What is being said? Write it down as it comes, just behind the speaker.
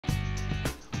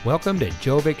Welcome to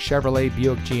Gjovik Chevrolet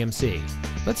Buick GMC.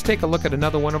 Let's take a look at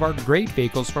another one of our great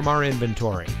vehicles from our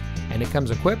inventory. And it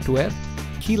comes equipped with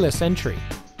keyless entry,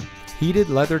 heated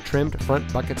leather-trimmed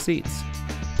front bucket seats,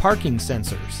 parking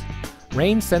sensors,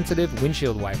 rain-sensitive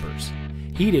windshield wipers,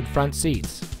 heated front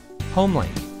seats, HomeLink,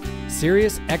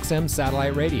 Sirius XM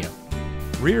satellite radio,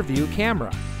 rear view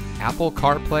camera, Apple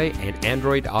CarPlay and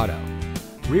Android Auto,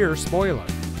 rear spoiler,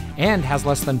 and has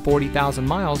less than 40,000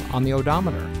 miles on the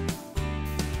odometer.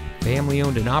 Family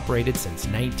owned and operated since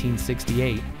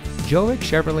 1968, Gjovik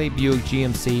Chevrolet Buick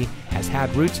GMC has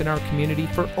had roots in our community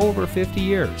for over 50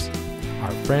 years.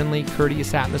 Our friendly,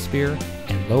 courteous atmosphere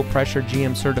and low-pressure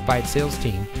GM certified sales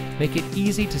team make it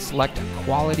easy to select a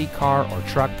quality car or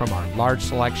truck from our large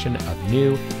selection of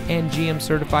new and GM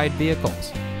certified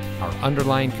vehicles. Our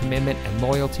underlying commitment and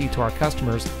loyalty to our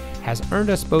customers has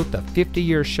earned us both the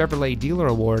 50-year Chevrolet Dealer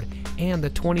Award and the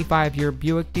 25-year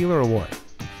Buick Dealer Award.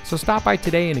 So stop by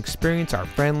today and experience our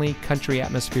friendly country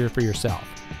atmosphere for yourself.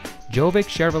 Gjovik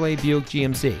Chevrolet Buick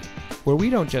GMC, where we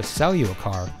don't just sell you a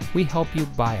car, we help you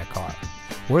buy a car.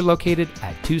 We're located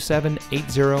at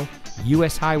 2780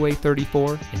 US Highway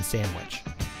 34 in Sandwich.